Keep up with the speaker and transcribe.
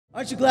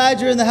Aren't you glad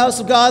you're in the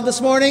house of God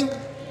this morning?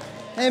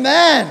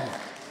 Amen.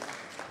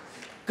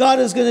 God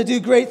is going to do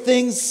great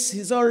things.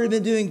 He's already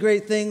been doing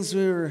great things.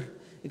 We were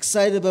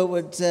excited about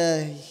what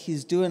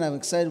He's doing. I'm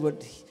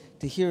excited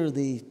to hear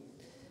the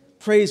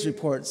praise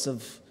reports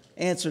of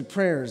answered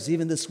prayers.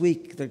 Even this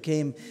week, there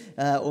came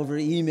over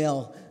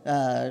email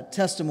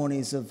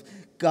testimonies of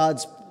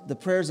the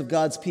prayers of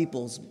God's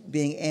peoples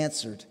being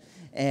answered.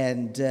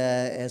 And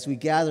as we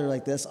gather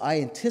like this,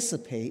 I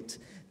anticipate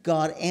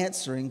God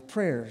answering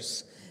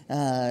prayers.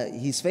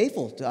 He's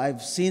faithful.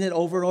 I've seen it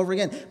over and over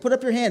again. Put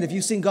up your hand if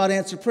you've seen God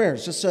answer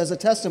prayers, just as a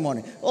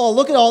testimony. Oh,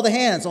 look at all the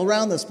hands all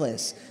around this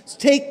place. So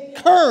take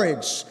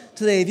courage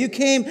today. If you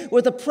came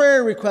with a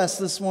prayer request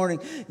this morning,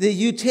 that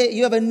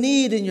you have a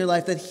need in your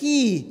life that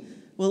He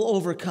will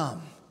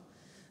overcome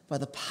by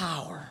the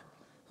power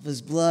of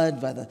His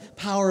blood, by the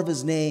power of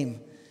His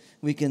name.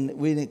 We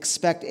can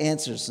expect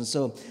answers. And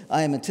so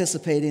I am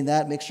anticipating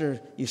that. Make sure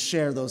you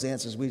share those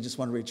answers. We just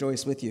want to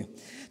rejoice with you.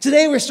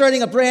 Today we're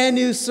starting a brand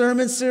new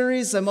sermon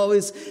series.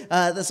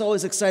 That's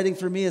always exciting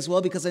for me as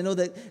well, because I know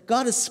that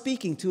God is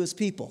speaking to His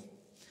people.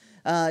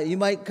 You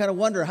might kind of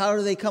wonder, how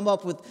do they come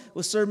up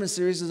with sermon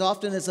series? As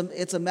often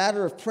it's a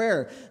matter of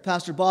prayer.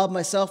 Pastor Bob and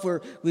myself, we're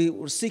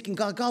seeking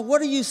God. God,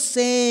 what are you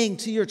saying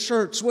to your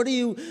church? What do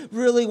you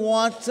really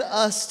want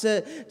us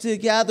to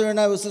gather? And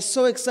I was just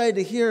so excited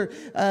to hear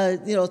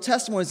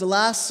testimonies. The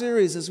last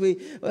series, as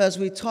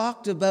we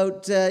talked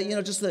about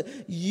just the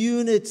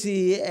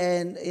unity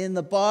and in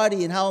the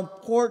body and how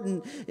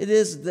important it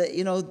is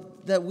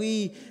that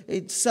we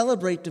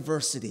celebrate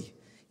diversity.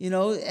 I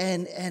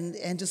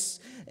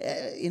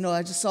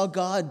just saw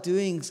God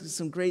doing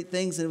some great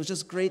things, and it was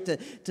just great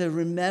to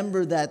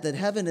remember that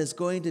heaven is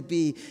going to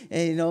be,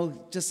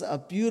 just a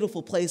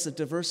beautiful place of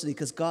diversity,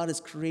 because God has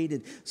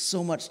created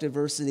so much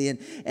diversity.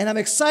 And I'm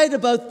excited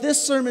about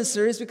this sermon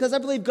series because I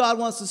believe God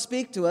wants to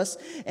speak to us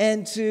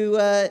and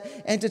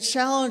to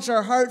challenge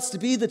our hearts to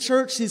be the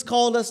church He's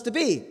called us to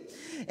be.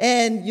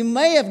 And you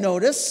may have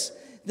noticed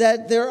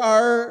that there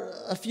are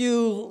a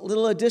few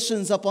little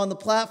additions up on the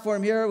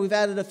platform here. We've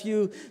added a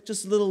few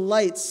just little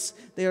lights.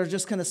 They are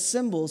just kind of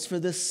symbols for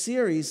this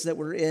series that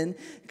we're in,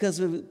 because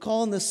we're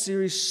calling this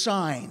series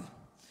Shine.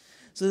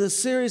 So the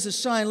series is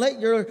Shine. Let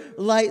your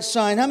light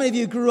shine. How many of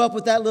you grew up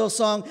with that little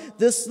song?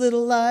 This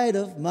little light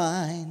of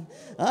mine,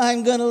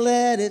 I'm going to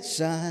let it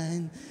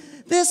shine.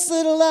 This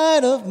little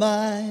light of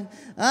mine,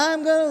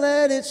 I'm going to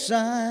let it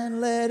shine.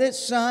 Let it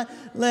shine,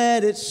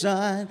 let it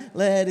shine,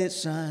 let it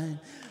shine.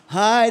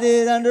 Hide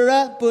it under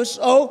a bush.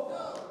 Oh,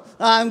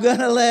 I'm going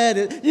to let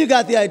it. You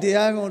got the idea.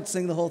 I won't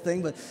sing the whole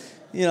thing, but,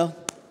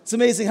 it's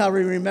amazing how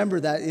we remember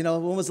that.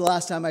 When was the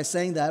last time I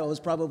sang that? It was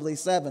probably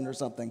 7 or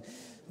something.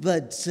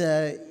 But,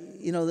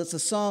 that's a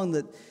song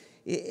that,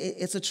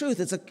 it's a truth.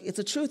 It's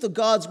a truth of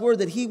God's word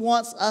that He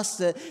wants us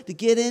to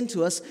get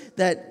into us,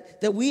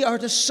 that we are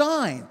to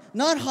shine,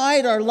 not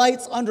hide our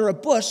lights under a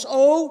bush.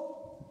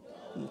 Oh,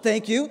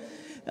 thank you.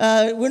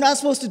 We're not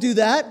supposed to do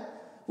that.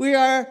 We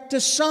are to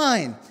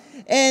shine.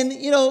 And,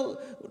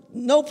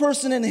 no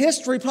person in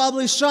history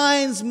probably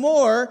shines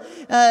more,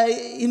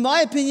 in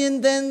my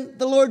opinion, than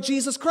the Lord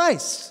Jesus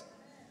Christ.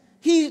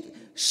 He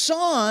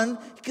shone,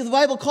 because the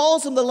Bible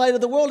calls Him the light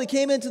of the world. He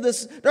came into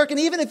this dark. And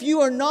even if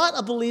you are not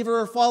a believer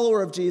or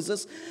follower of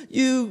Jesus,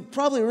 you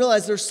probably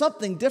realize there's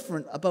something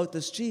different about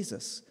this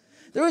Jesus.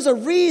 There is a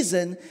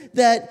reason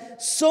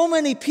that so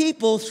many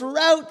people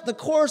throughout the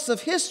course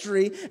of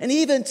history and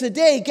even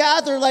today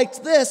gather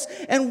like this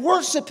and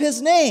worship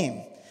His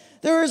name.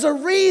 There is a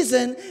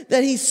reason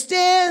that He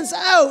stands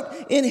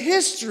out in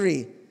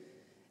history.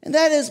 And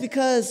that is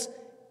because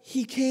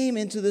He came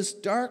into this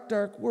dark,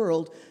 dark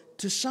world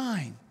to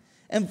shine.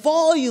 And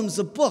volumes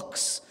of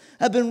books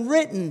have been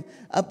written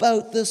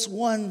about this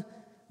one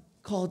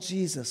called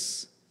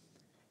Jesus.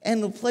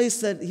 And the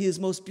place that He is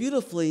most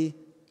beautifully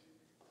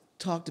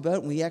talked about,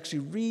 and we actually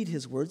read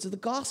His words, are the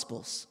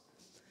Gospels.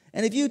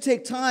 And if you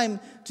take time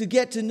to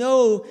get to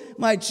know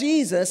my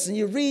Jesus and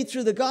you read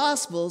through the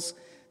Gospels,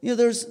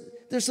 there's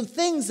some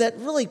things that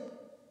really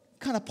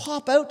kind of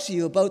pop out to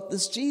you about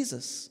this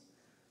Jesus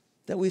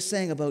that we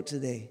sang about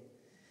today.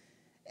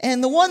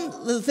 And one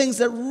of the things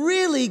that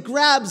really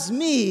grabs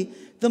me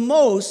the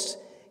most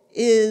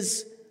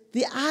is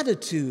the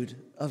attitude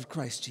of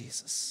Christ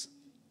Jesus.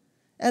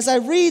 As I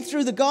read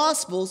through the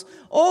Gospels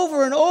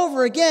over and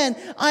over again,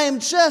 I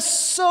am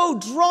just so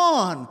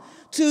drawn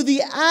to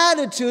the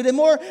attitude, and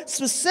more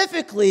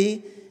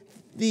specifically,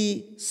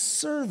 the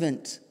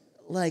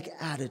servant-like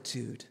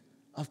attitude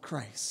of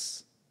Christ.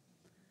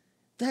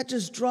 That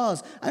just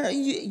draws. I know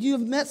you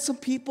have met some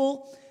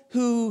people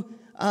who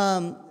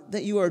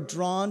that you are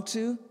drawn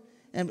to,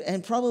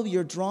 and probably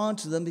you're drawn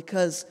to them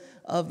because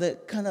of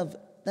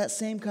that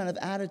same kind of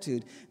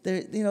attitude.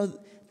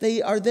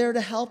 They are there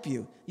to help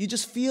you. You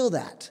just feel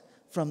that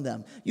from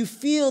them. You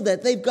feel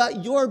that they've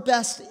got your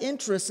best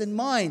interests in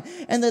mind,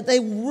 and that they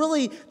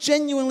really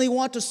genuinely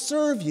want to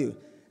serve you.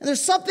 And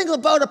there's something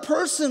about a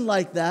person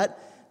like that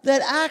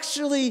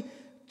actually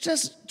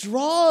just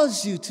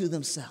draws you to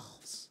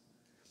themselves.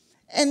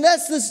 And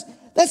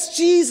that's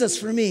Jesus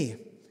for me.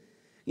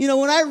 You know,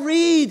 when I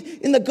read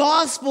in the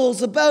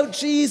Gospels about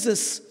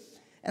Jesus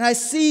and I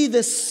see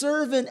this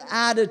servant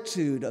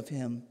attitude of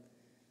him,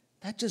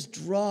 that just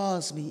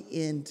draws me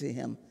into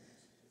him.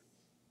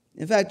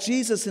 In fact,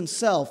 Jesus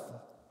himself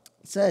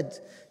said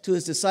to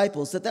his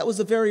disciples that was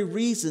the very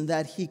reason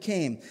that he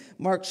came.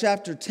 Mark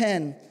chapter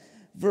 10,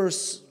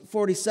 verse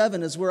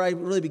 47 is where I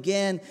really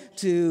began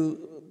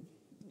to,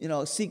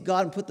 seek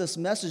God and put this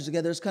message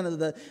together. It's kind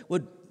of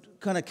what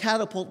kind of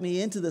catapult me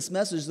into this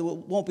message. That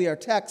won't be our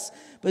text,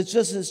 but it's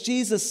just as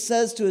Jesus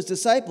says to his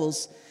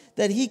disciples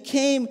that he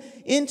came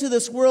into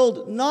this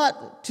world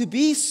not to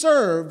be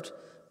served,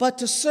 but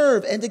to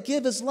serve and to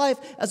give his life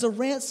as a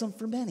ransom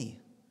for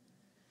many.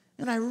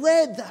 And I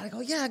read that. I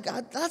go, yeah,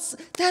 God, that's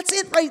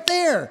it right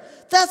there.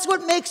 That's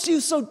what makes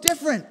you so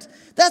different.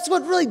 That's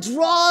what really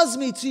draws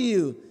me to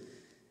you.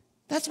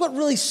 That's what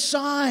really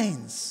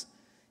shines,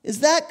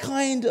 is that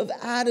kind of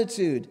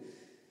attitude.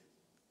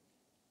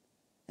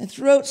 And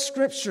throughout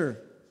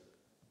Scripture,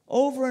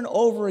 over and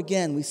over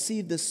again, we see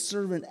this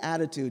servant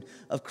attitude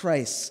of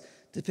Christ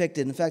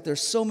depicted. In fact, there are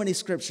so many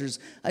scriptures,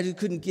 I just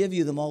couldn't give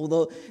you them all,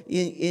 although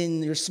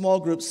in your small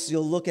groups,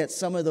 you'll look at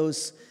some of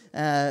those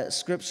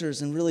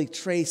scriptures and really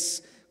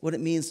trace what it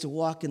means to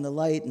walk in the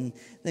light and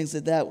things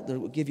like that. That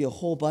will give you a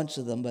whole bunch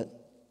of them. But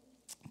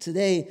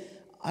today,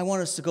 I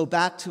want us to go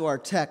back to our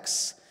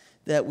text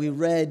that we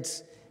read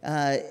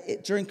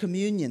during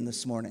communion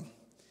this morning.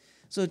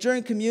 So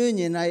during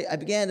communion, I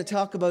began to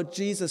talk about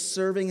Jesus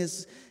serving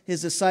his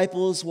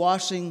disciples,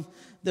 washing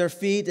their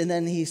feet, and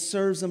then he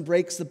serves them,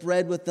 breaks the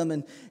bread with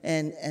them,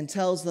 and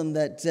tells them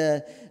that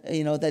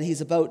that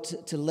he's about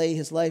to lay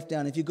his life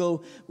down. If you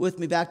go with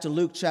me back to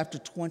Luke chapter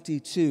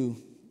 22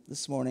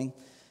 this morning,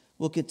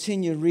 we'll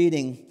continue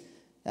reading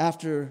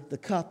after the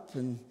cup,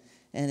 and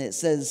it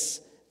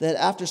says that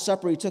after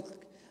supper he took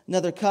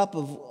another cup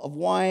of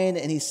wine,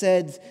 and he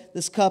said,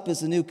 "This cup is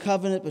the new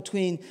covenant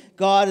between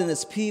God and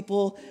his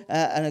people,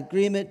 an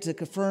agreement to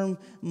confirm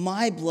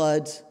my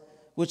blood,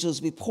 which will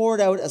be poured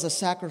out as a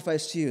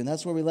sacrifice to you." And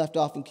that's where we left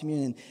off in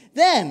communion.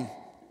 Then,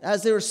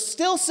 as they were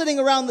still sitting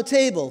around the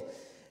table,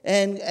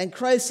 and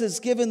Christ has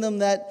given them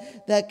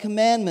that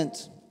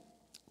commandment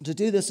to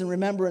do this in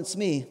remembrance of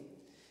me,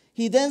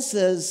 he then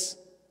says,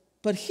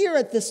 "But here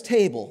at this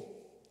table,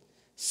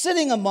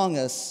 sitting among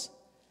us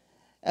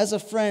as a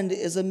friend,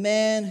 is a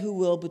man who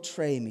will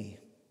betray me.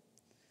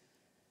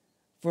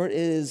 For it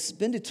has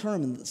been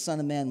determined that the Son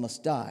of Man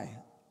must die.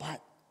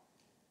 But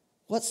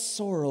what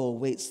sorrow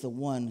awaits the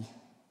one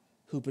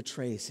who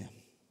betrays him?"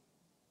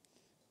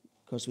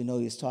 Of course, we know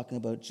he's talking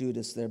about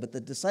Judas there, but the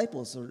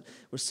disciples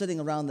were sitting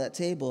around that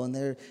table, and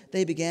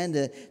they began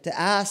to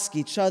ask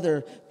each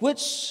other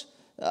which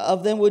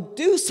of them would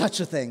do such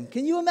a thing.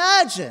 Can you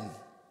imagine?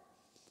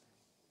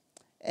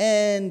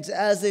 And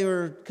as they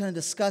were kind of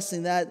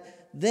discussing that,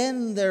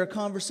 then their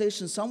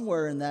conversation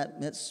somewhere in that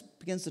midst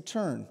begins to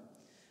turn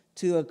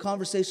to a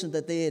conversation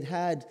that they had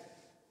had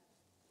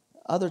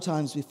other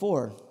times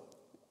before.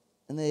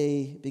 And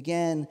they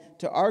began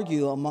to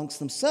argue amongst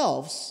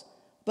themselves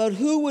about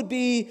who would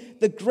be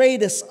the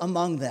greatest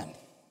among them.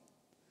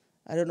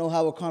 I don't know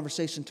how a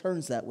conversation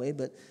turns that way,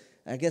 but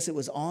I guess it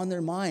was on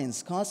their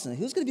minds constantly.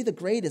 Who's going to be the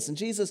greatest? And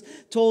Jesus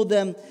told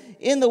them,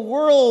 "In the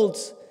world,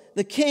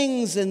 the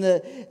kings and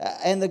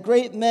the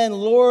great men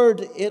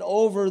lord it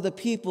over the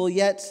people,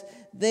 yet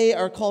they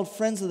are called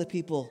friends of the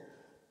people.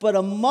 But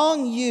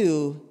among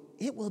you,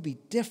 it will be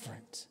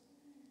different.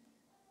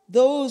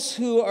 Those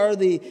who are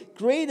the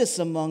greatest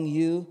among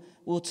you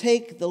will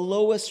take the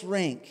lowest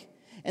rank,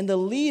 and the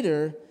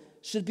leader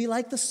should be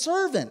like the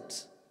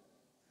servant."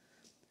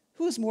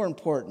 Who is more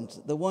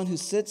important, the one who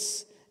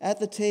sits at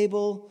the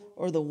table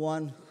or the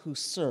one who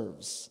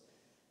serves?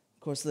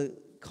 Of course, the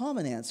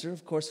common answer,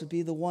 of course, would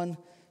be the one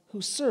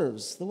who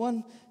serves, the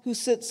one who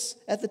sits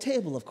at the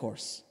table, of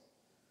course.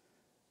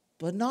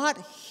 But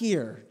not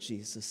here,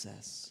 Jesus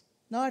says.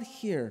 Not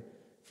here,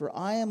 for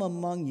I am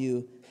among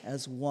you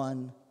as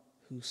one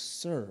who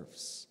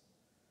serves.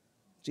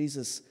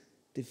 Jesus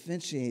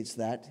differentiates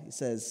that. He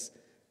says,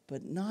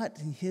 but not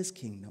in his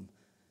kingdom,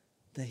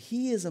 that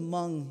he is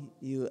among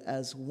you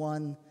as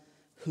one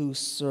who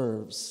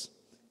serves.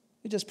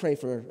 We just pray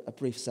for a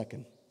brief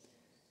second.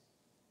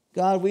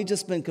 God, we've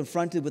just been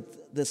confronted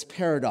with this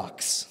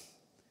paradox.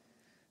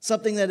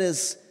 Something that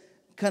is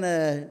kind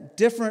of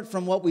different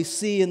from what we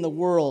see in the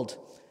world,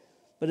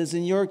 but is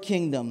in your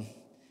kingdom.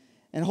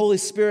 And Holy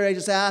Spirit, I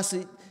just ask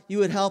that you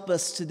would help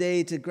us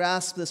today to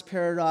grasp this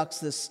paradox,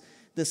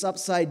 this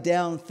upside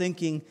down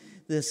thinking,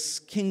 this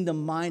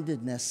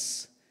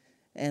kingdom-mindedness,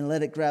 and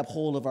let it grab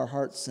hold of our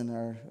hearts and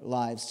our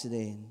lives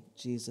today. In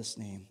Jesus'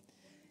 name,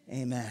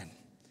 amen.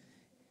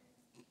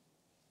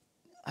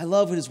 I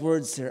love his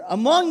words there.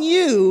 Among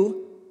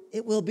you,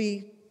 it will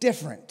be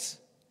different.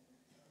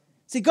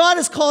 See, God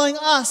is calling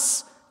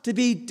us to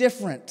be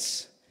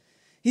different.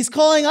 He's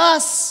calling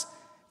us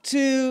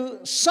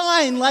to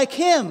shine like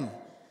him,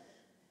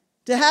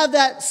 to have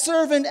that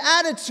servant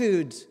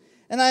attitude.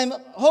 And I'm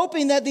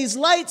hoping that these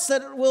lights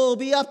that will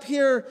be up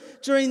here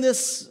during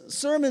this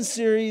sermon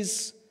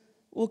series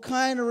will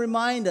kind of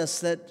remind us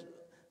that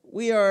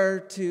we are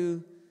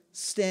to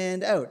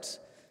stand out.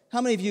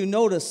 How many of you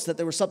noticed that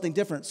there was something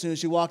different as soon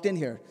as you walked in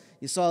here?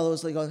 You saw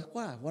those, like,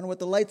 wow, I wonder what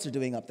the lights are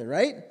doing up there,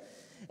 right?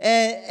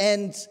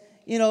 And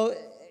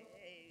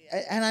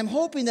I'm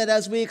hoping that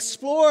as we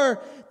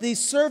explore the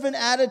servant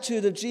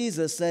attitude of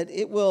Jesus, that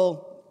it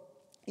will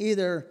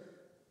either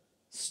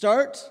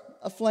start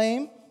a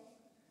flame,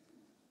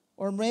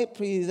 or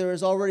maybe there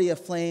is already a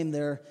flame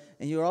there,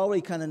 and you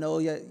already kind of know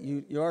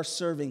you are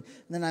serving.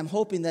 And then I'm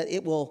hoping that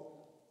it will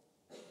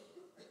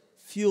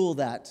fuel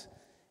that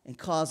and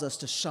cause us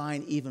to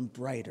shine even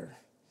brighter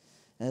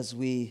as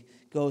we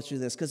go through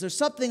this. Because there's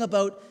something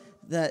about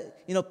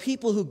that,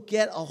 people who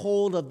get a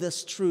hold of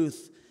this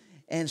truth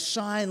and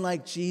shine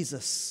like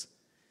Jesus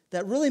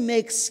that really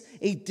makes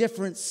a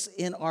difference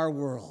in our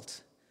world.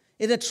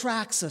 It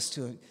attracts us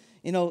to it.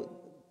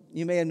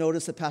 You may have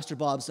noticed that Pastor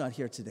Bob's not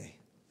here today.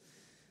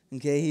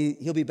 Okay,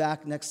 he'll be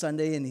back next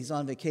Sunday, and he's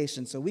on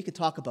vacation, so we could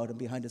talk about him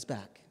behind his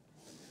back,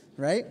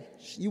 right?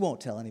 You won't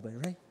tell anybody,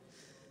 right?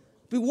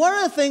 But one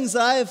of the things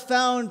that I have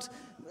found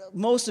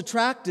most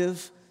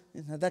attractive,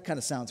 that kind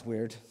of sounds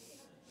weird.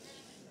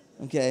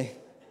 Okay.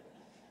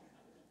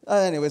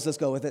 Anyways, let's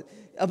go with it.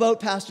 About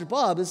Pastor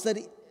Bob is that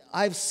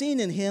I've seen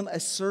in him a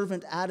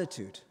servant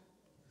attitude.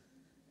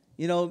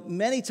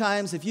 Many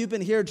times if you've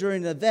been here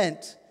during an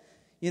event,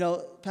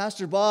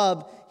 Pastor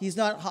Bob, he's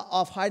not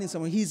off hiding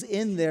somewhere. He's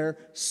in there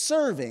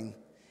serving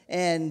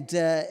and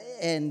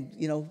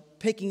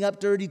picking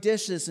up dirty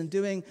dishes and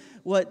doing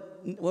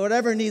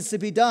whatever needs to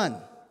be done.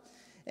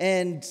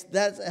 And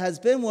that has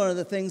been one of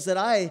the things that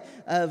I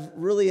have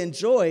really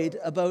enjoyed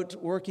about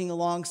working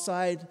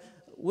alongside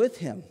with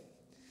him.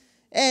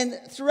 And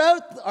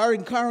throughout our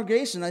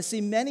congregation, I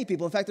see many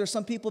people. In fact, there's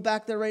some people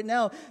back there right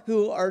now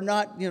who are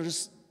not,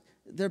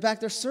 they're back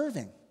there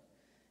serving.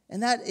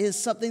 And that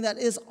is something that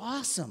is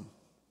awesome.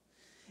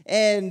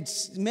 And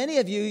many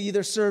of you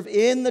either serve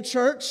in the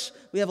church.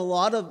 We have a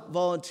lot of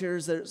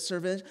volunteers that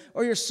serve in,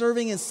 or you're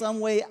serving in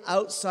some way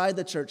outside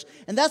the church.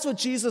 And that's what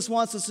Jesus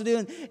wants us to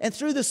do. And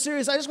through this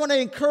series, I just want to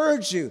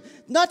encourage you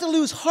not to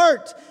lose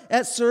heart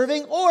at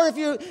serving, or if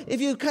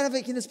you kind of,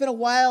 it's been a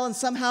while and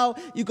somehow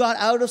you got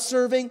out of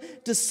serving,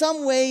 to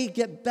some way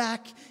get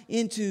back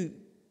into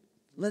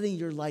letting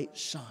your light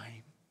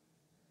shine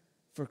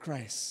for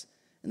Christ.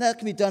 And that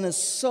can be done in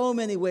so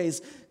many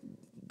ways.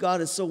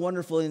 God is so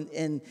wonderful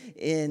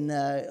in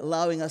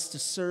allowing us to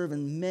serve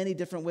in many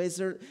different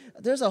ways.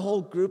 There's a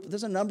whole group,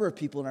 there's a number of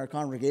people in our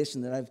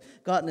congregation that I've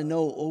gotten to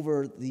know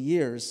over the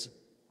years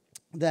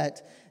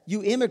that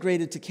you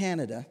immigrated to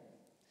Canada,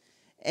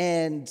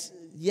 and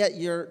yet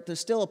there's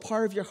still a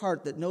part of your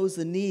heart that knows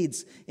the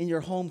needs in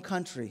your home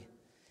country.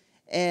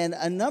 And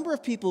a number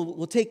of people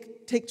will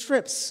take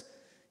trips,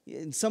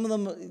 some of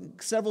them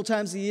several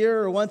times a year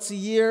or once a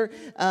year,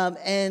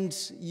 and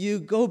you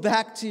go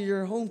back to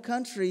your home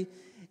country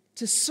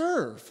to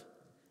serve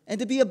and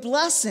to be a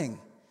blessing.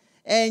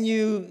 And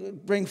you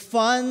bring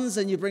funds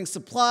and you bring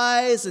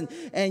supplies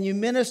and you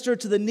minister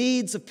to the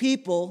needs of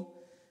people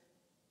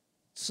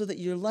so that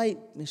your light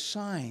may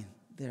shine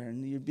there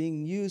and you're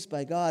being used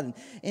by God.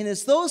 And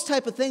it's those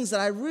type of things that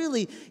I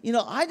really,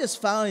 I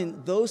just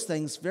find those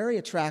things very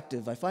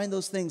attractive. I find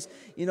those things,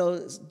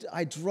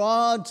 I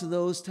draw to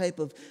those type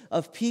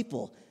of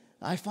people.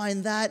 I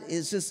find that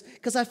is just,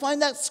 because I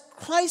find that's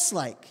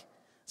Christ-like.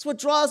 It's what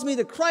draws me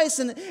to Christ.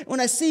 And when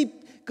I see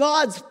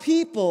God's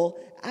people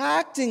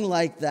acting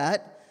like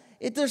that,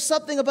 there's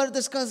something about it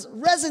that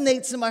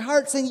resonates in my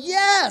heart saying,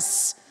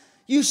 yes,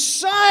 you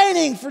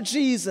shining for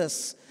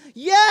Jesus.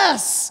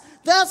 Yes,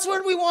 that's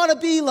what we want to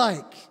be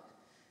like.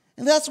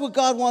 And that's what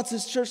God wants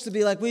His church to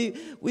be like.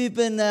 We've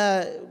been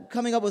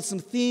coming up with some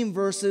theme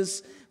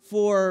verses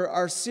for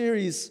our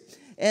series.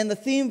 And the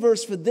theme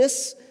verse for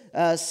this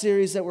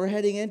series that we're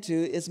heading into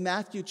is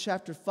Matthew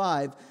chapter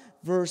 5,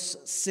 verse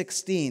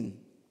 16.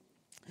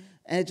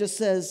 And it just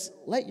says,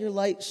 let your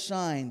light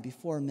shine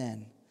before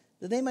men,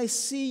 that they may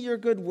see your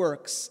good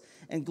works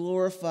and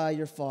glorify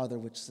your Father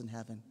which is in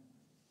heaven.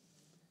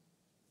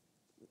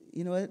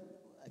 You know what?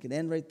 I can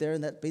end right there,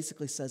 and that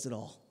basically says it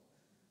all.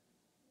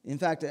 In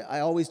fact, I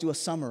always do a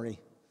summary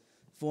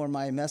for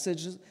my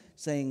message,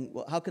 saying,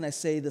 well, how can I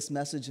say this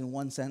message in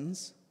one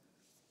sentence?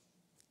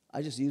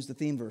 I just used the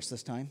theme verse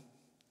this time,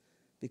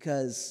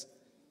 because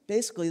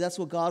basically that's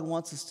what God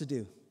wants us to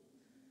do.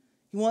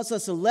 He wants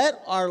us to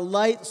let our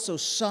light so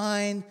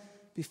shine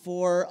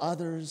before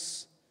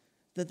others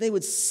that they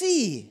would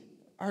see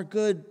our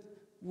good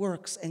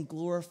works and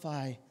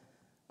glorify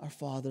our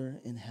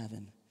Father in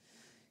heaven.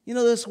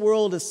 This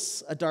world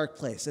is a dark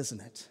place,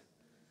 isn't it?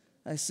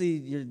 I see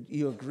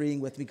you agreeing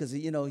with me, because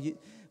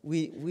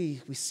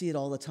we see it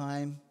all the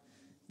time.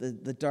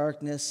 The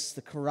darkness,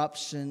 the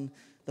corruption,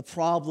 the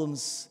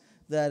problems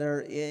that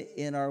are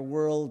in our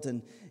world,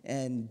 and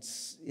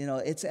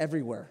it's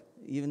everywhere.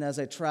 Even as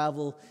I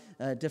travel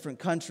different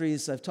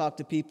countries, I've talked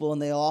to people,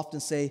 and they often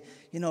say,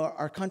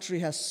 our country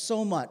has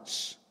so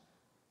much,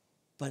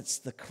 but it's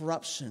the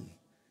corruption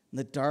and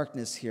the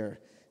darkness here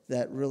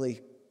that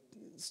really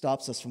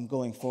stops us from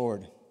going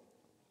forward.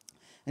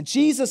 And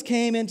Jesus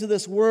came into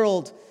this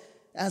world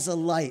as a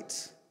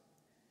light.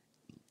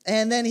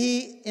 And then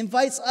he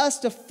invites us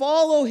to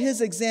follow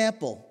his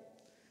example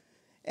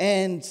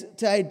and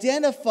to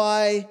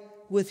identify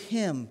with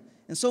him,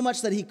 and so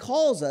much that he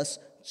calls us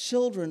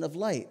children of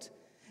light.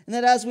 And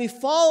that as we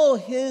follow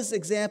his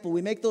example,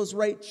 we make those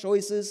right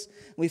choices,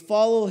 we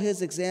follow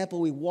his example,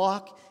 we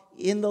walk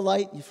in the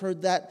light. You've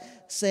heard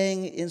that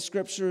saying in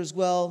Scripture as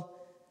well.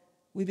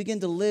 We begin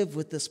to live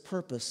with this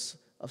purpose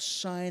of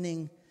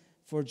shining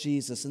for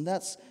Jesus. And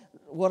that's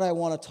what I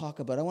want to talk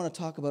about. I want to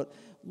talk about,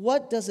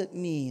 what does it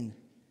mean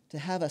to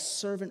have a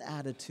servant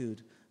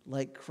attitude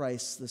like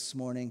Christ this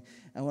morning?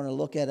 I want to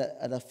look at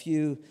a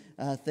few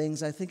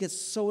things. I think it's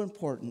so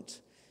important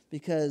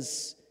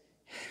because,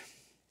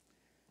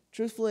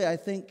 truthfully, I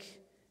think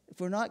if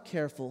we're not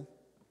careful,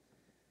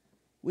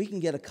 we can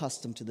get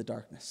accustomed to the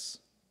darkness.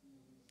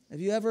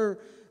 Have you ever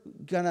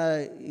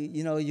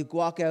you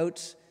walk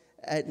out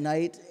at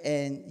night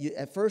and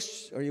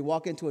you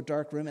walk into a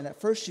dark room and at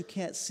first you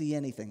can't see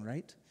anything,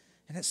 right?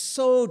 And it's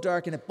so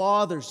dark and it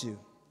bothers you.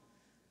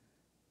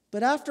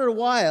 But after a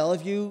while,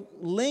 if you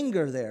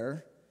linger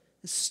there,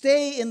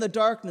 stay in the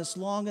darkness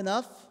long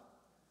enough,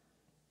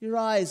 your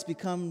eyes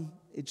become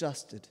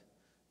adjusted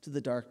to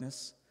the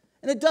darkness.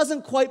 And it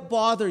doesn't quite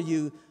bother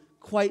you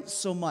quite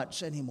so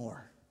much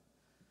anymore.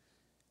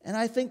 And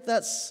I think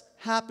that's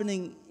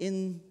happening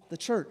in the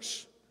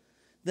church,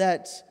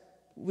 that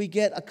we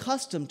get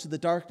accustomed to the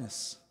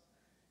darkness.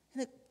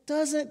 And it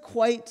doesn't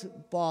quite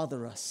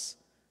bother us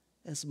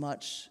as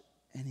much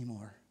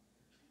anymore.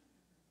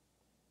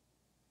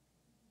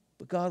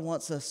 But God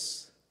wants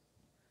us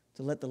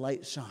to let the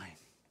light shine,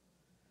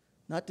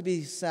 not to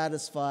be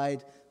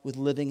satisfied with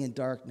living in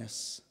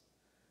darkness,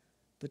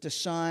 but to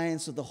shine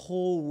so the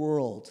whole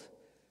world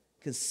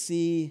can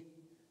see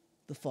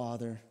the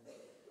Father,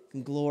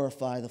 can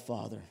glorify the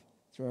Father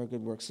through our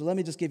good works. So let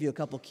me just give you a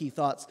couple key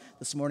thoughts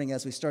this morning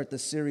as we start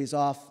this series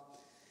off.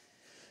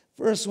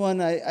 First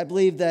one, I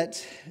believe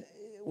that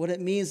what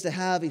it means to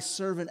have a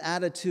servant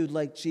attitude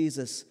like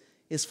Jesus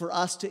is for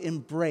us to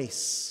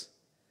embrace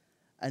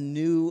a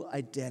new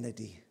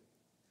identity.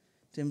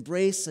 To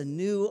embrace a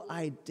new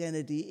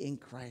identity in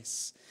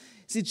Christ.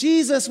 See,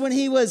 Jesus, when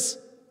he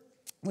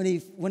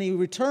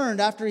returned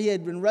after he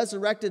had been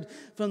resurrected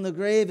from the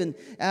grave, and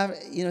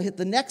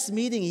the next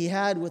meeting he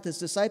had with his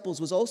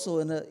disciples was also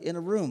in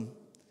a room.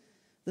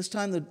 This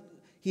time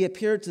he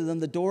appeared to them.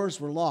 The doors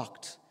were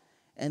locked,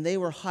 and they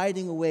were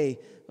hiding away,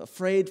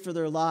 afraid for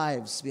their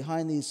lives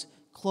behind these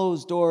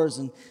closed doors.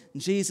 And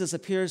Jesus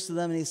appears to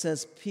them, and he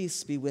says,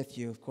 "Peace be with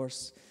you." Of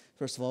course,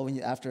 first of all,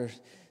 after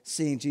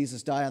seeing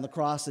Jesus die on the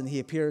cross, and he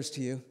appears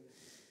to you.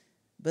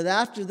 But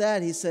after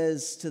that, he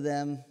says to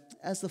them,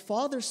 "As the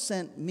Father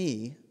sent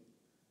me,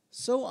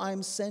 so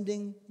I'm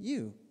sending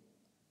you."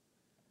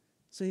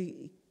 So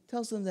he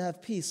tells them to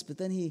have peace, but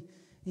then he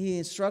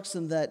instructs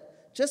them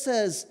that just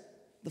as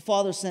the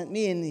Father sent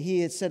me, and he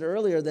had said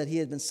earlier that he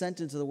had been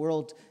sent into the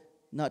world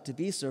not to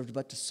be served,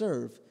 but to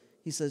serve.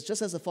 He says,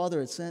 just as the Father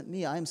had sent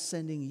me, I'm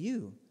sending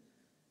you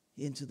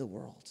into the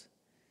world.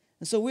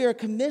 And so we are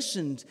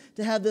commissioned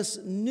to have this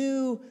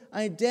new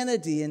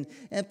identity. And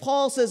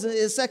Paul says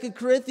in 2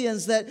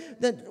 Corinthians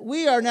that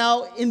we are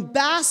now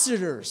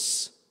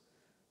ambassadors.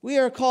 We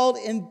are called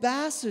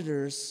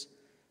ambassadors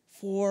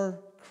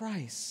for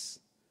Christ.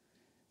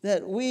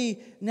 That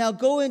we now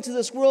go into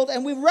this world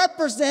and we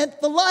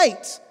represent the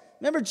light.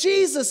 Remember,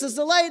 Jesus is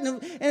the light.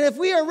 And if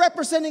we are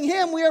representing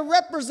him, we are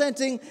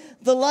representing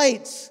the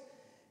light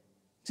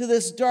to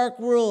this dark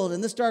world.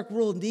 And this dark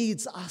world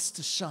needs us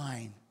to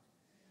shine.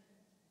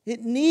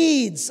 It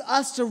needs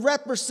us to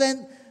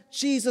represent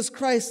Jesus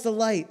Christ, the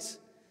light.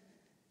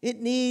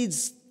 It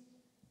needs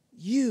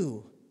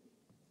you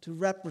to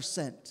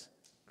represent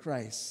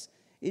Christ.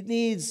 It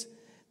needs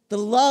the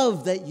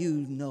love that you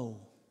know.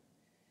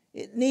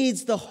 It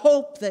needs the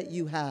hope that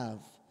you have.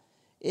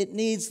 It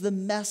needs the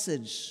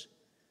message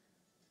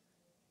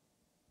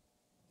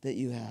that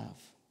you have.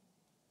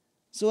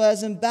 So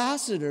as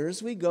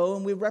ambassadors, we go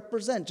and we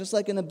represent, just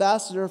like an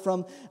ambassador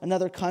from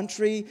another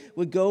country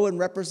would go and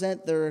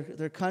represent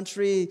their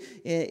country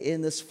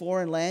in this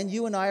foreign land.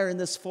 You and I are in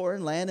this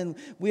foreign land, and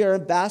we are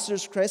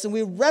ambassadors of Christ, and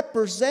we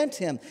represent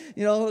him.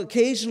 You know,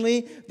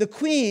 occasionally the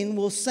Queen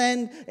will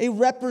send a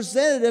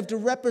representative to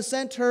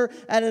represent her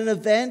at an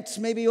event,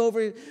 maybe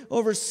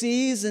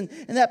overseas, and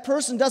that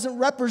person doesn't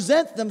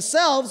represent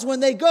themselves. When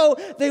they go,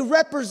 they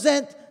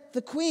represent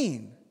the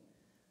Queen.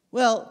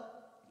 Well,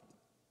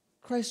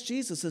 Christ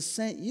Jesus has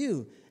sent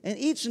you, and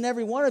each and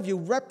every one of you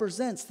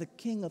represents the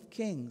King of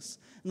Kings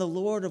and the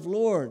Lord of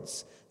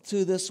Lords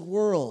to this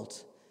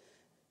world.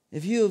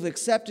 If you have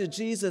accepted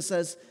Jesus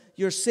as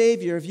your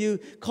Savior, if you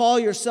call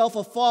yourself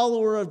a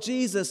follower of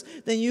Jesus,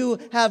 then you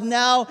have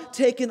now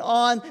taken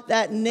on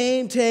that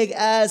name tag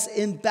as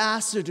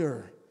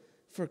ambassador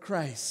for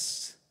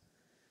Christ.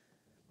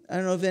 I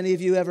don't know if any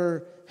of you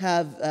ever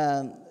have,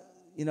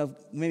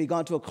 maybe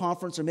gone to a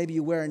conference, or maybe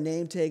you wear a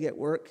name tag at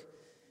work.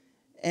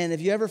 And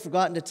have you ever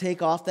forgotten to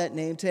take off that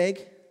name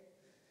tag?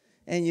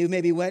 And you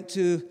maybe went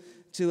to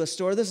a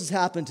store. This has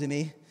happened to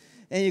me.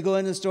 and you go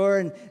in the store,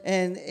 and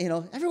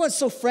everyone's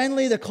so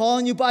friendly. They're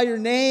calling you by your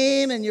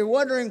name, and you're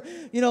wondering,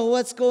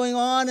 what's going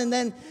on. And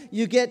then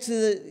you get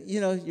to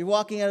you're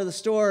walking out of the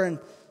store, and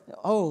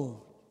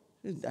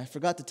I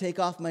forgot to take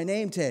off my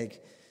name tag.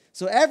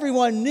 So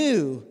everyone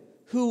knew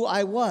who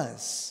I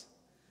was.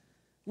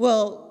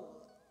 Well,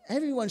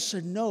 everyone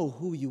should know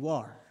who you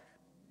are.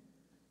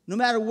 No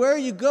matter where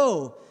you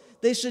go,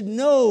 they should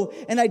know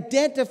and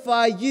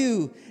identify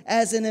you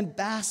as an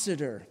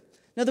ambassador.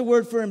 Another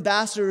word for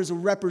ambassador is a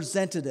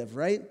representative,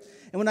 right?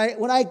 And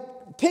when I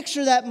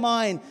picture that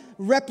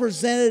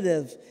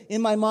representative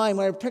in my mind,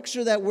 when I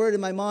picture that word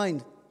in my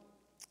mind,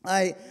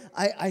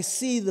 I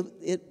see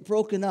it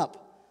broken up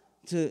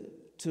to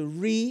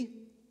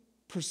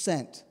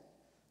represent.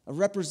 A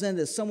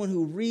representative, someone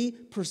who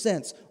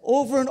represents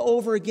over and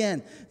over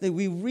again, that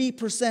we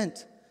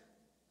represent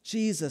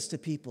Jesus to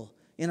people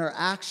in our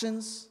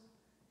actions,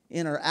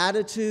 in our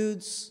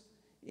attitudes,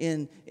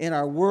 in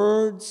our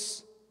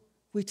words.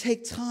 We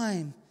take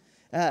time.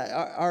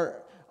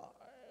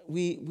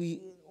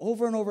 We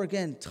over and over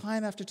again,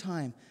 time after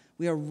time,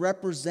 we are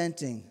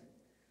representing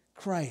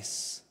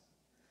Christ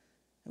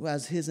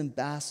as his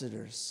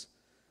ambassadors.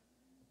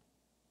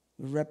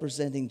 We're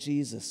representing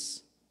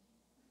Jesus.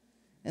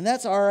 And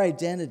that's our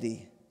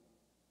identity.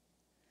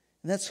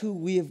 And that's who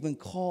we have been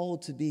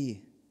called to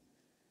be.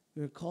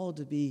 We're called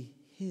to be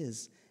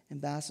his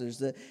ambassadors.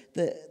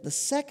 The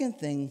second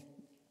thing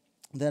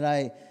that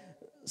I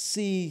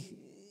see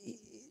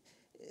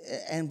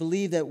and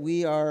believe that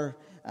we are,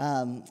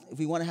 if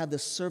we want to have the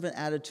servant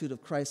attitude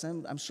of Christ,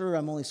 I'm sure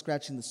I'm only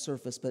scratching the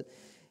surface, but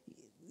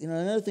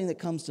another thing that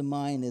comes to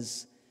mind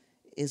is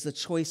the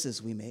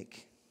choices we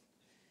make.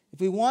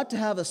 If we want to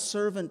have a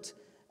servant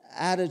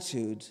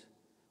attitude,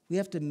 we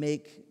have to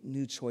make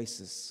new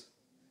choices.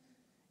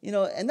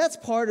 And that's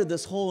part of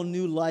this whole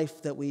new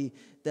life that we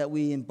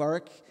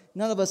embark.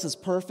 None of us is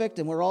perfect,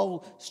 and we're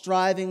all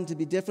striving to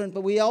be different,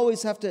 but we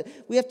have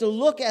to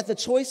look at the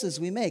choices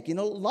we make. A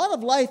lot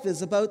of life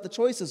is about the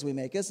choices we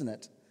make, isn't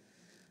it?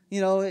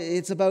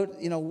 It's about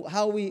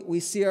how we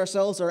see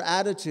ourselves, our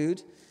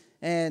attitude,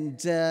 and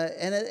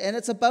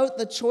it's about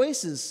the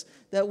choices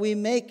that we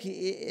make.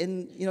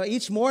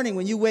 Each morning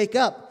when you wake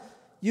up,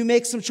 you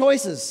make some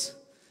choices.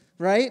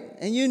 Right?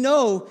 And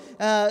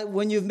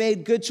when you've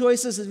made good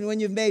choices and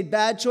when you've made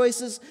bad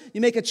choices,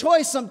 you make a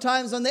choice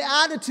sometimes on the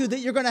attitude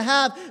that you're going to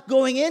have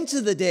going into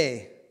the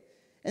day.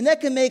 And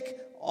that can make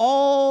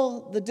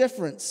all the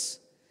difference.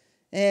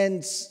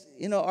 And,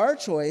 our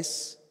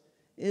choice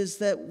is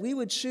that we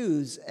would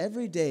choose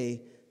every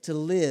day to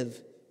live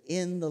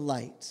in the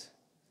light.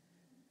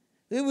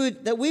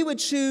 That we would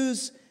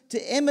choose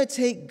to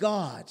imitate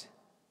God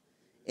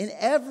in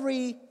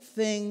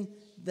everything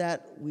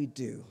that we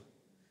do.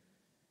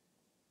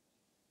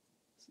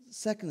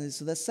 Secondly,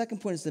 so that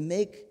second point is to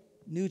make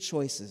new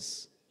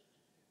choices,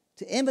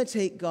 to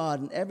imitate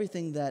God in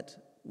everything that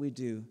we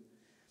do.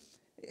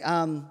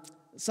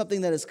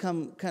 Something that has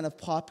come kind of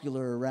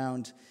popular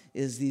around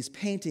is these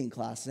painting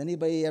classes.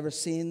 Anybody ever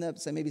seen that?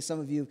 So maybe some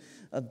of you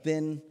have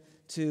been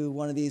to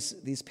one of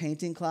these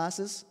painting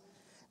classes.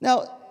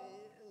 Now,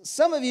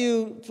 some of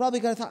you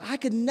probably got to thought, I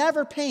could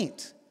never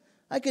paint.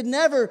 I could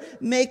never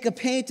make a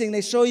painting.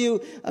 They show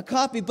you a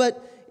copy,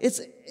 but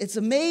it's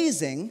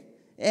amazing.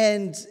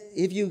 And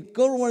if you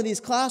go to one of these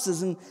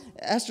classes, and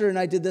Esther and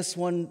I did this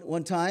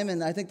one time,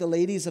 and I think the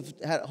ladies have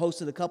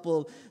hosted a couple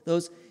of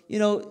those,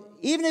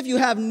 even if you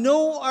have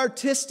no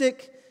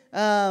artistic,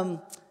 abilities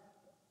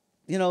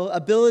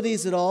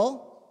at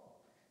all,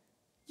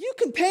 you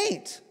can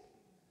paint.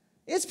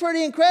 It's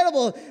pretty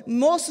incredible.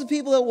 Most of the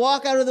people that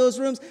walk out of those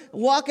rooms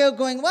walk out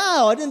going,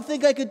 wow, I didn't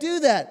think I could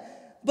do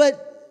that.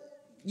 But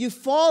you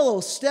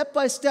follow step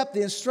by step.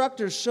 The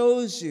instructor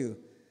shows you.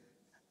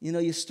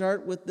 You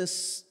start with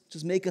this.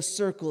 Just make a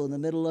circle in the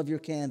middle of your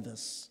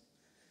canvas.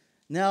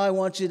 Now I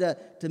want you to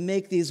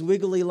make these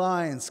wiggly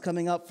lines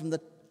coming up from the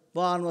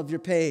bottom of your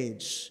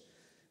page.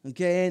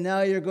 Okay,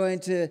 now you're going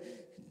to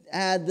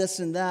add this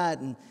and that.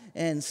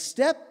 And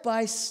step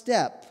by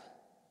step,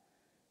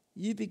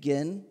 you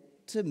begin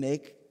to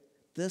make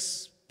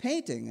this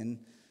painting. And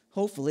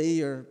hopefully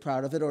you're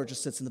proud of it, or it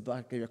just sits in the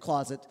back of your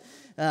closet,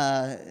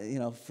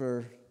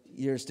 for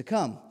years to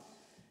come.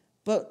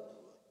 But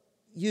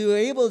you're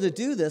able to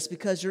do this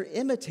because you're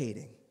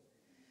imitating.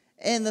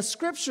 And the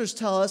scriptures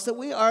tell us that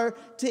we are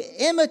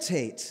to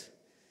imitate.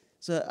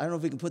 So I don't know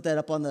if we can put that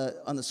up on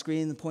the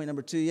screen, point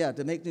number 2. Yeah,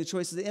 to make new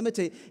choices, to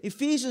imitate.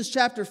 Ephesians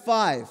chapter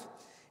 5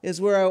 is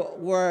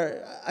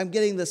where I'm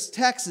getting this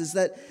text, is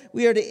that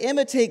we are to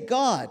imitate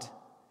God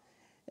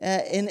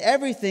in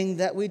everything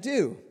that we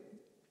do.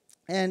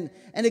 And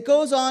it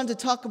goes on to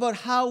talk about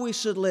how we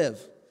should live.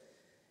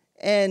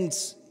 And,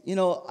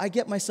 I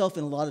get myself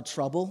in a lot of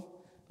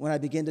trouble when I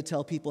begin to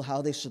tell people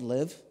how they should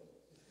live.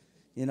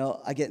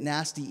 I get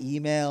nasty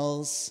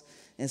emails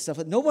and stuff.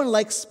 No one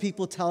likes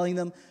people telling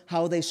them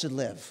how they should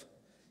live,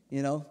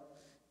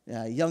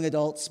 young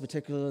adults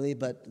particularly,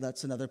 but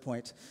that's another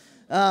point.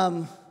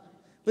 But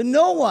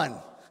no one,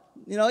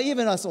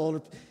 even us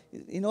older,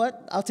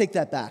 I'll take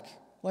that back.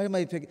 Why am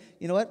I picking?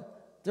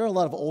 there are a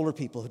lot of older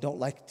people who don't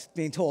like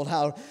being told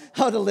how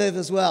to live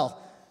as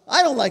well.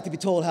 I don't like to be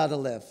told how to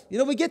live.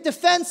 We get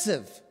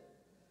defensive.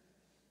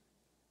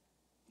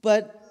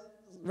 But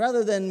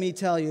rather than me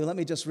tell you, let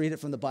me just read it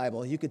from the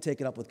Bible. You could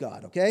take it up with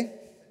God, okay?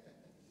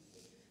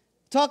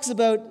 It talks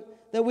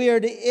about that we are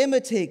to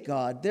imitate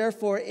God,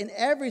 therefore, in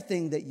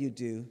everything that you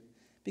do,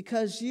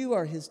 because you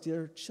are his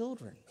dear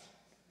children.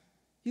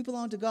 You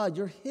belong to God.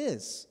 You're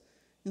his.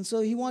 And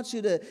so he wants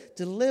you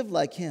to live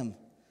like him.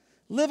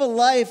 Live a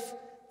life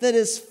that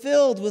is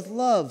filled with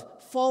love,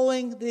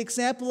 following the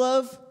example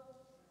of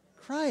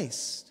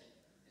Christ.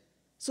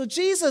 So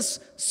Jesus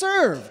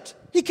served.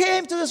 He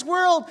came to this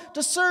world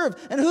to serve.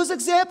 And whose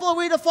example are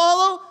we to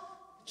follow?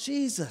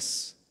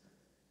 Jesus.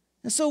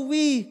 And so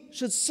we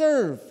should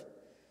serve.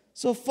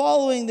 So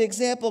following the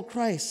example of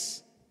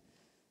Christ,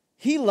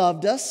 he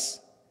loved us.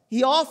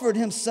 He offered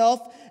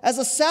himself as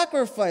a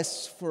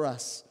sacrifice for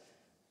us,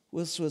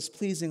 which was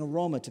pleasing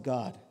aroma to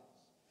God.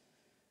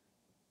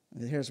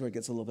 And here's where it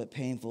gets a little bit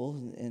painful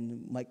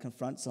and might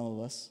confront some of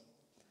us.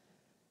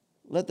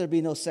 Let there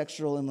be no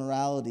sexual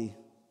immorality,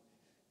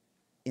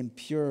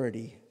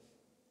 impurity,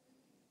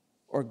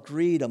 or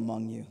greed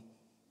among you.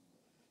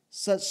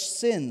 Such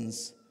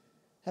sins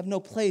have no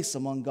place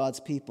among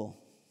God's people.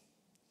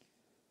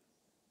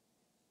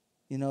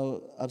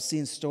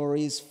 Obscene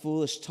stories,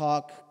 foolish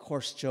talk,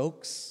 coarse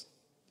jokes.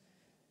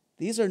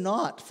 These are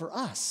not for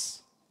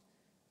us.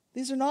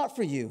 These are not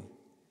for you.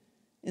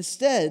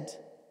 Instead,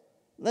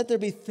 let there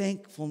be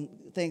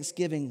thankfulness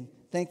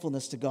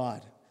to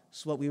God. This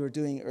is what we were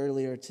doing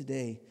earlier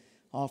today,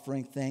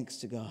 offering thanks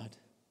to God.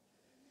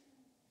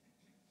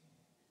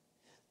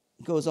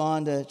 It goes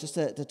on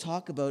to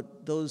talk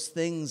about those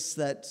things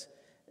that,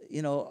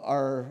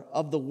 are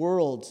of the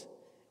world,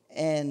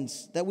 and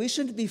that we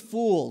shouldn't be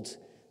fooled,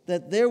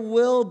 that there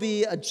will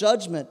be a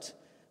judgment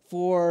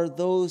for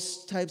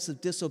those types of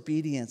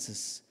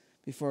disobediences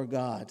before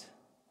God.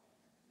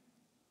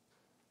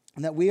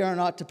 And that we are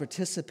not to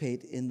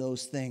participate in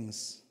those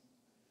things.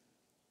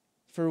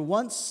 For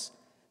once,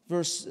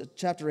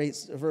 chapter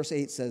 8, verse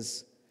 8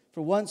 says,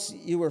 "For once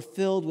you were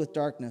filled with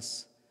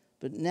darkness,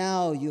 but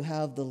now you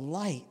have the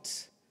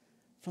light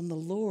from the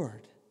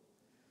Lord."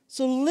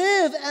 So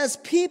live as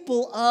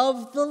people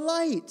of the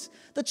light.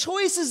 The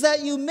choices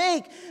that you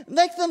make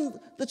them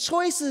the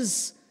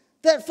choices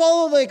that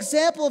follow the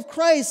example of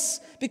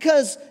Christ,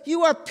 because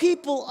you are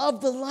people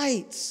of the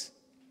light.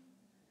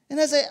 And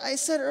as I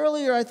said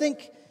earlier, I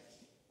think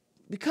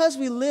because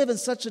we live in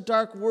such a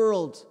dark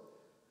world,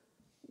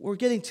 we're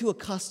getting too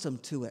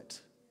accustomed to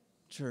it,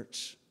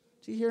 church.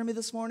 Do you hear me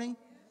this morning?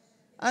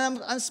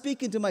 I'm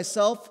speaking to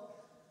myself.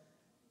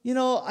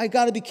 I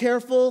got to be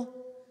careful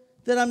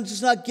that I'm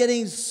just not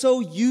getting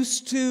so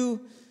used to,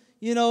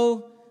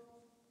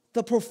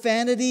 the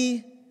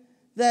profanity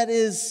that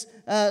is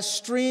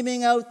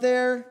streaming out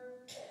there,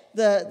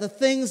 the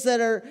things that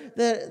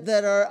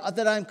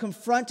I'm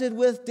confronted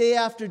with day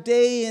after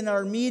day in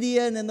our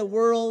media and in the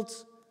world,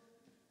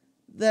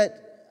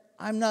 that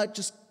I'm not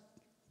just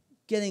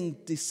getting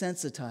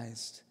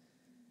desensitized.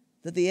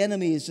 That the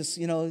enemy is just,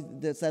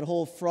 that's that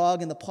whole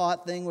frog in the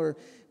pot thing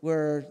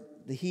where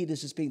the heat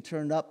is just being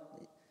turned up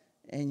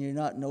and you're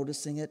not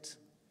noticing it.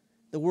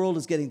 The world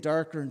is getting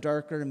darker and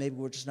darker, and maybe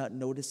we're just not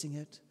noticing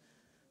it.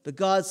 But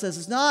God says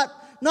it's not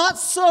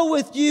so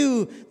with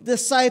you,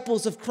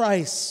 disciples of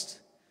Christ,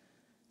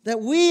 that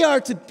we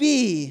are to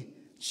be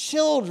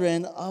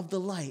children of the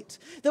light.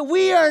 That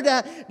we are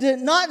to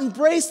not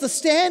embrace the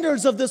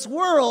standards of this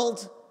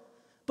world,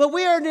 but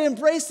we are to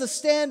embrace the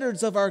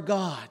standards of our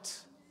God.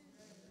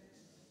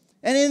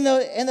 And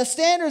in the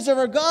standards of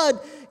our God,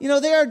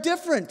 they are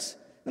different.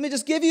 Let me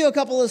just give you a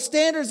couple of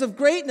standards of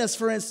greatness,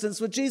 for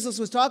instance, what Jesus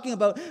was talking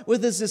about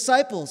with his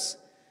disciples.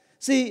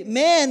 See,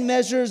 man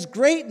measures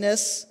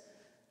greatness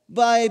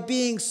by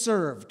being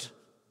served.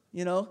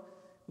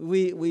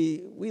 We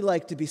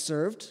like to be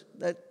served.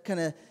 That kind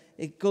of,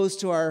 it goes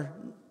to our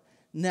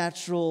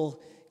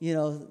natural,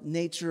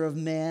 nature of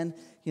man,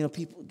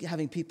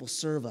 having people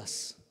serve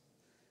us.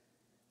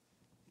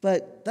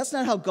 But that's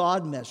not how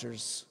God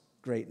measures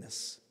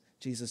greatness.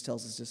 Jesus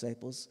tells his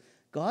disciples,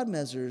 God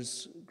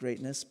measures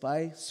greatness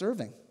by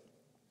serving.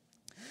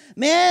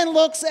 Man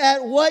looks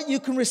at what you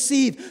can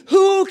receive.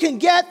 Who can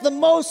get the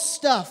most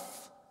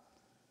stuff?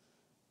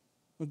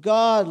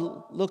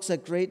 God looks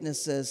at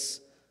greatness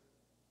as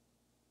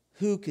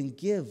who can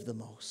give the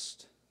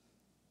most.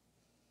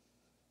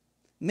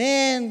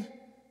 Man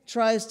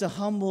tries to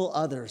humble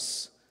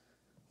others,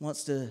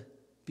 wants to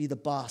be the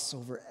boss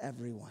over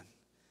everyone,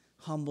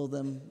 humble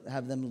them,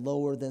 have them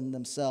lower than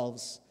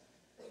themselves.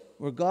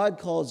 Where God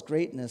calls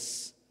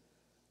greatness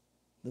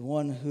the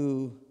one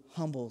who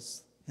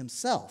humbles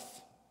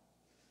himself.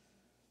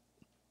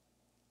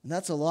 And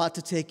that's a lot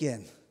to take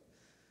in.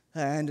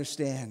 I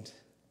understand.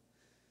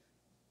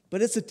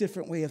 But it's a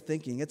different way of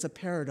thinking. It's a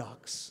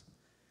paradox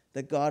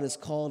that God has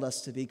called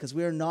us to be, because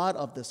we are not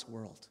of this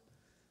world.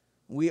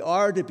 We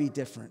are to be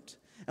different.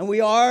 And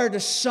we are to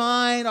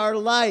shine our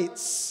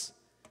lights.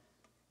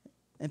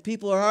 And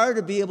people are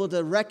to be able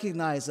to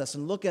recognize us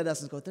and look at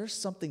us and go, there's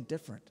something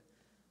different.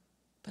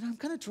 but I'm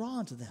kind of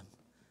drawn to them.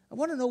 I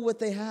want to know what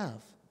they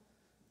have.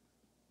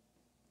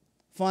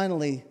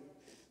 Finally,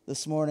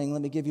 this morning,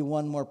 let me give you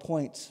one more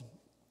point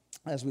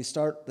as we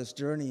start this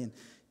journey and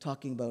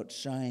talking about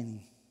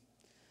shining.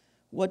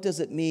 What does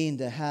it mean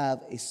to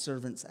have a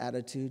servant's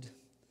attitude?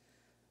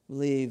 I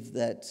believe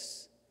that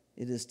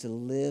it is to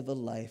live a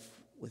life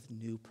with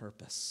new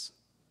purpose.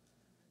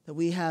 That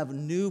we have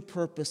new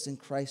purpose in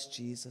Christ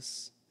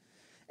Jesus.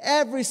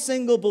 Every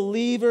single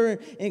believer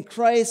in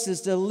Christ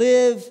is to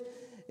live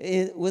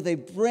with a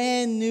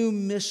brand new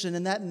mission,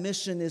 and that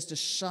mission is to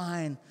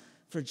shine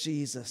for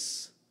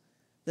Jesus.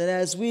 That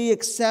as we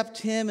accept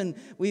him and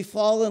we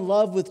fall in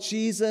love with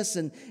Jesus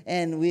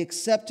and we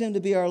accept him to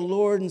be our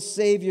Lord and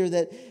Savior,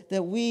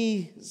 that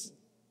we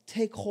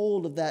take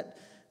hold of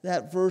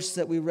that verse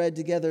that we read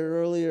together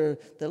earlier,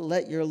 that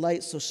let your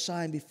light so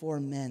shine before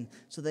men,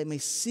 so they may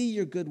see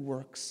your good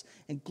works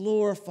and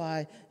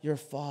glorify your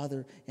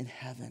Father in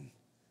heaven.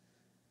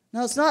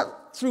 Now, it's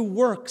not through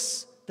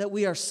works that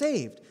we are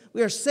saved.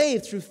 We are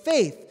saved through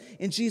faith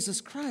in Jesus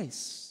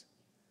Christ.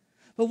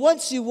 But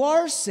once you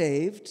are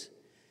saved,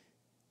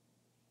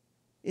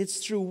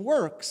 it's through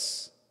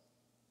works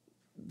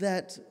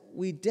that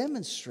we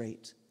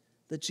demonstrate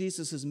that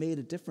Jesus has made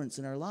a difference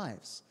in our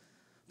lives.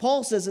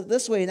 Paul says it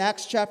this way in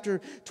Acts chapter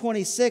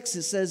 26.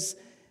 It says,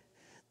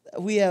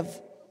 we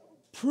have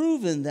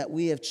proven that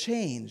we have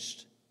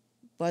changed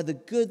by the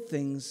good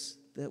things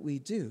that we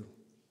do.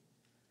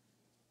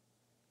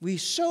 We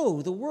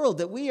show the world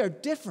that we are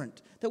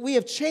different, that we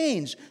have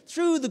changed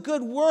through the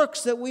good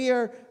works that we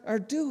are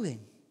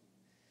doing.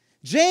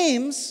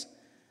 James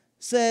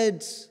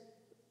said,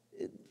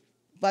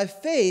 by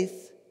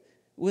faith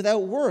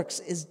without works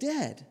is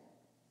dead.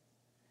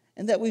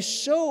 And that we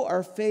show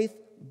our faith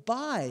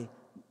by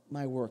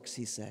my works,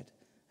 he said.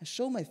 I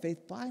show my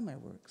faith by my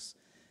works.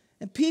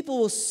 And people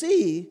will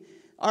see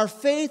our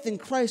faith in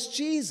Christ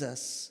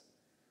Jesus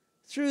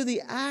through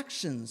the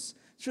actions,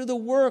 through the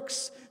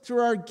works,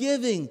 through our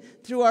giving,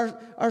 through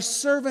our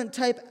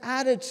servant-type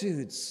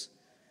attitudes.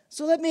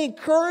 So let me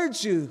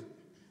encourage you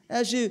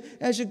as you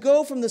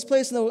go from this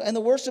place, and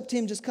the worship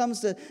team just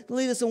comes to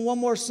lead us in one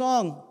more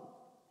song.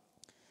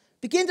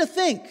 Begin to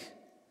think,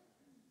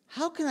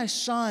 how can I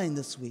shine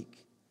this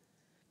week?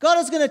 God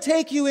is going to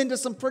take you into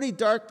some pretty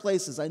dark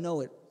places, I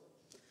know it.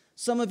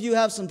 Some of you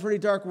have some pretty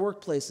dark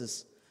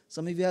workplaces.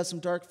 Some of you have some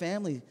dark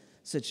family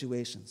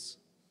situations.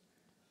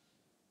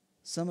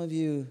 Some of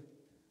you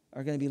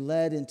are going to be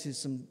led into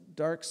some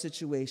dark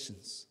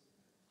situations.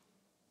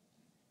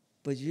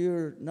 But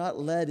you're not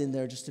led in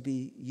there just to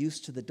be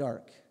used to the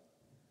dark.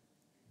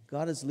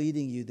 God is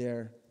leading you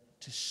there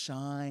to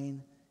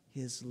shine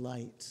his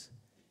light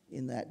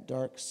in that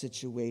dark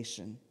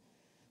situation.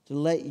 To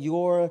let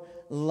your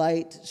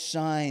light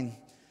shine.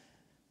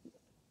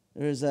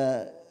 There's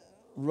a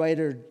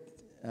writer,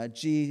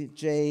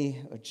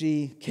 G.K.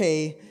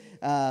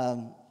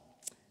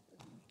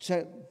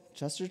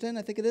 Chesterton,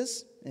 I think it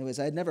is. Anyways,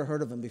 I had never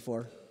heard of him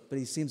before, but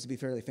he seems to be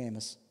fairly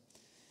famous.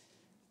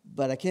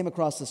 But I came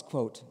across this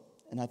quote,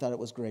 and I thought it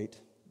was great.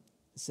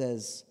 It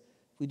says,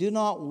 "We do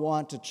not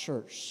want a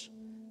church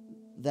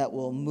that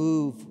will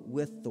move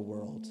with the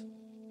world.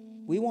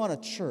 We want a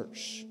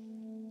church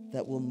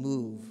that will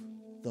move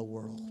the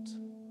world."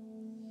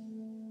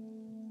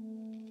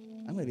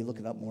 I'm going to be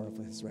looking up more of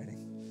his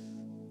writing.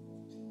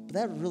 But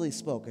that really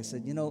spoke. I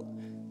said,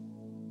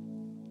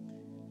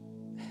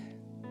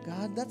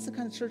 God, that's the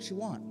kind of church you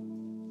want.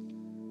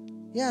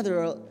 Yeah,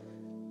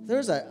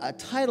 there's a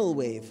tidal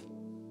wave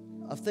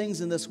of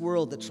things in this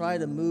world that try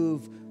to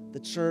move the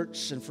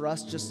church and for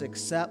us just to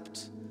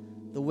accept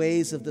the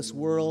ways of this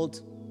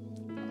world,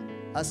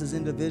 us as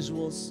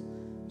individuals,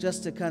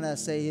 just to kind of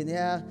say,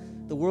 yeah,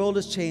 the world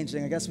is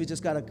changing. I guess we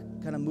just got to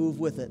kind of move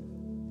with it.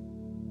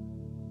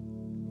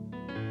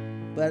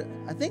 But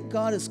I think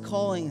God is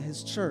calling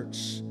his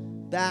church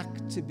back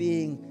to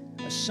being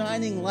a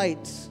shining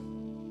light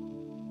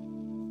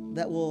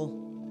that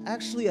will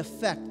actually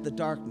affect the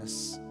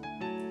darkness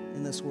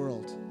in this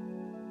world.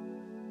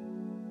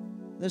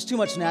 There's too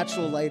much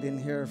natural light in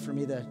here for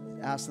me to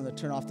ask them to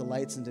turn off the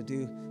lights and to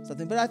do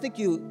something. But I think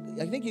you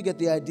get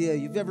the idea.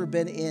 You've ever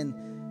been in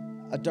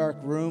a dark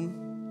room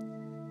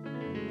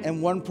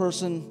and one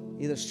person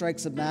either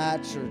strikes a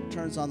match or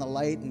turns on the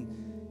light,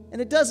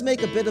 and it does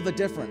make a bit of a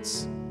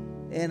difference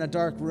in a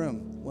dark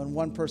room when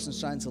one person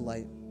shines a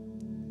light.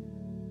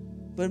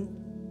 But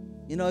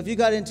if you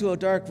got into a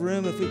dark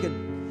room, if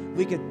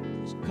we could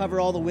cover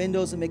all the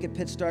windows and make it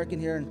pitch dark in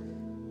here,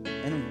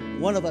 and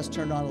one of us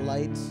turned on a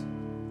light,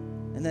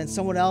 and then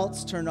someone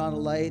else turned on a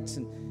light,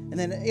 and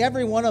then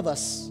every one of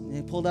us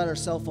pulled out our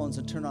cell phones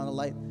and turned on a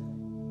light,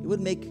 it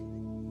would make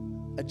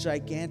a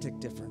gigantic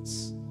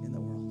difference in the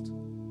world.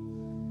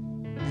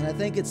 And I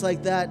think it's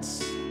like that.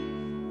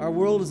 Our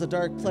world is a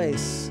dark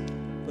place,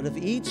 but if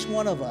each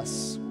one of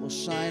us will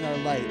shine our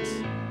light,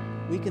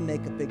 we can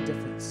make a big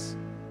difference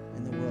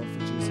in the world for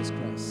Jesus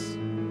Christ.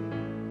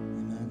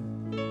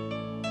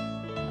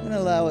 I'm going to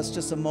allow us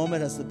just a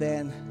moment as the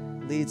band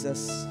leads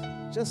us,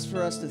 just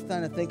for us to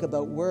kind of think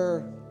about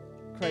where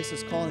Christ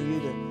is calling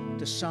you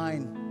to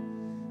shine.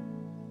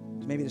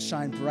 maybe to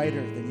shine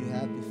brighter than you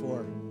have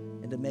before,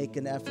 and to make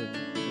an effort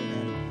for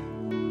Him.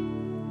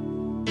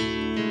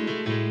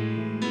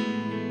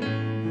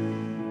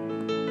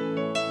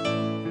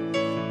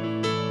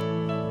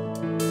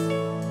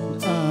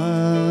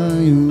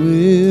 I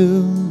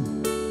will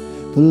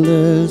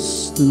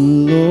bless the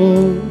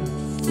Lord